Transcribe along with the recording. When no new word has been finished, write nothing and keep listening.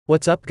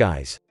What's up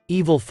guys?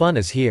 Evil Fun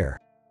is here.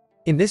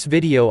 In this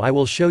video I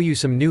will show you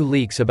some new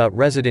leaks about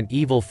Resident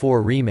Evil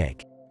 4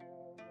 Remake.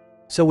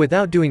 So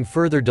without doing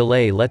further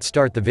delay, let's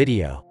start the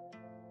video.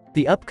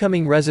 The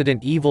upcoming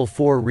Resident Evil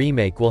 4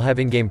 Remake will have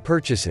in-game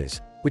purchases,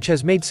 which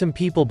has made some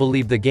people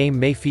believe the game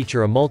may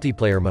feature a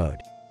multiplayer mode.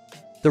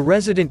 The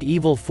Resident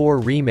Evil 4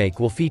 Remake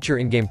will feature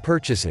in-game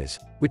purchases,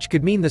 which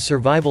could mean the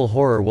survival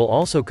horror will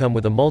also come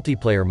with a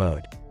multiplayer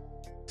mode.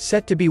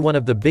 Set to be one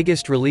of the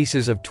biggest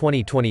releases of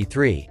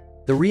 2023,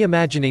 the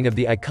reimagining of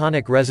the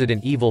iconic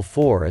Resident Evil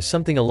 4 is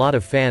something a lot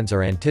of fans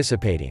are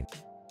anticipating.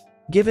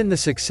 Given the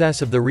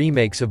success of the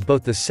remakes of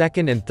both the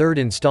second and third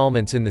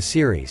installments in the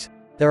series,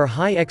 there are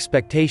high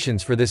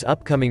expectations for this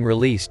upcoming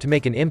release to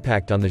make an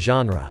impact on the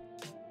genre.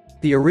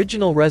 The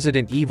original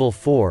Resident Evil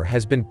 4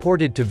 has been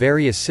ported to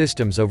various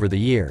systems over the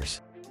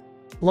years.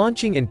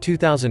 Launching in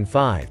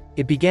 2005,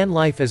 it began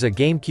life as a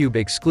GameCube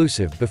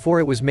exclusive before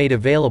it was made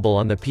available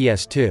on the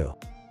PS2.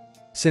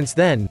 Since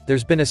then,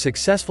 there's been a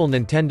successful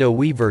Nintendo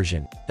Wii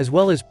version, as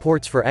well as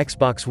ports for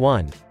Xbox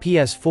One,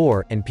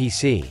 PS4, and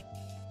PC.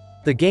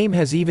 The game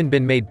has even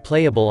been made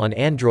playable on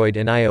Android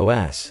and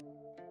iOS.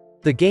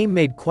 The game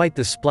made quite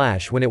the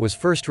splash when it was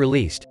first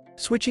released,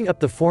 switching up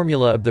the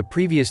formula of the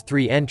previous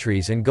three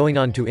entries and going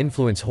on to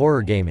influence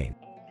horror gaming.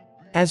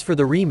 As for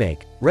the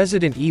remake,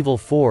 Resident Evil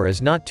 4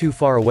 is not too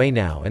far away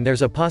now, and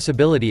there's a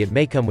possibility it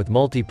may come with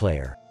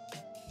multiplayer.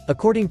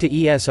 According to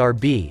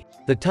ESRB,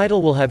 the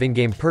title will have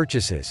in-game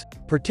purchases,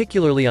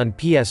 particularly on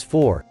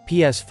PS4,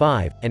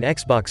 PS5, and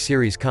Xbox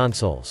Series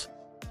consoles.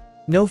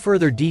 No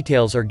further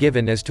details are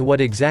given as to what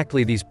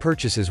exactly these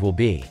purchases will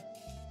be.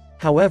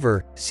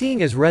 However,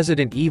 seeing as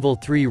Resident Evil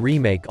 3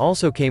 Remake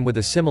also came with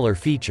a similar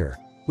feature,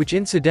 which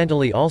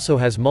incidentally also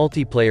has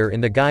multiplayer in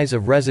the guise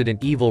of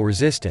Resident Evil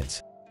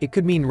Resistance, it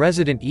could mean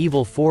Resident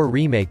Evil 4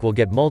 Remake will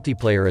get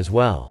multiplayer as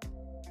well.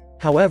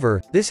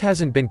 However, this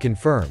hasn't been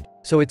confirmed,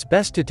 so it's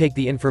best to take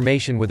the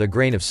information with a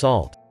grain of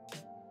salt.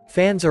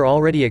 Fans are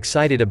already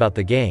excited about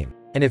the game,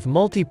 and if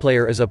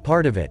multiplayer is a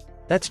part of it,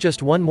 that's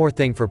just one more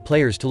thing for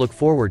players to look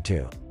forward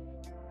to.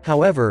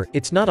 However,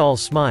 it's not all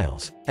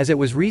smiles, as it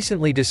was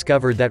recently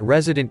discovered that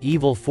Resident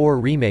Evil 4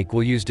 Remake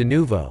will use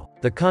Denuvo,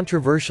 the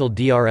controversial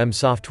DRM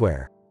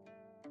software.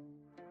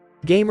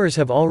 Gamers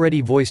have already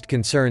voiced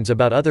concerns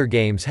about other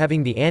games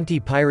having the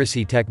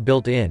anti-piracy tech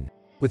built in,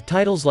 with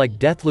titles like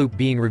Deathloop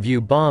being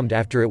review-bombed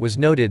after it was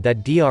noted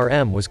that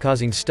DRM was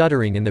causing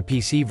stuttering in the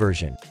PC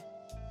version.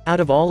 Out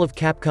of all of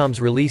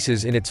Capcom's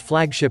releases in its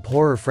flagship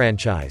horror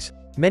franchise,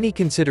 many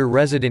consider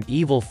Resident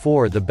Evil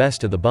 4 the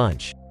best of the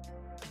bunch.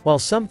 While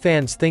some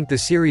fans think the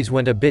series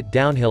went a bit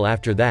downhill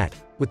after that,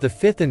 with the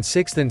 5th and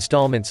 6th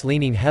installments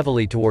leaning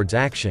heavily towards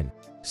action,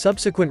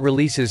 subsequent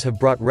releases have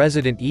brought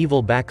Resident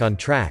Evil back on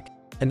track,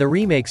 and the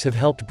remakes have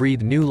helped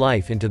breathe new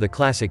life into the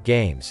classic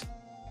games.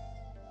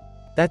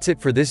 That's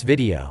it for this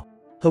video.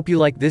 Hope you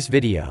like this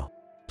video.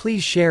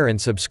 Please share and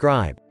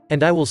subscribe,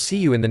 and I will see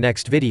you in the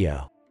next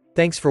video.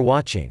 Thanks for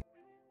watching.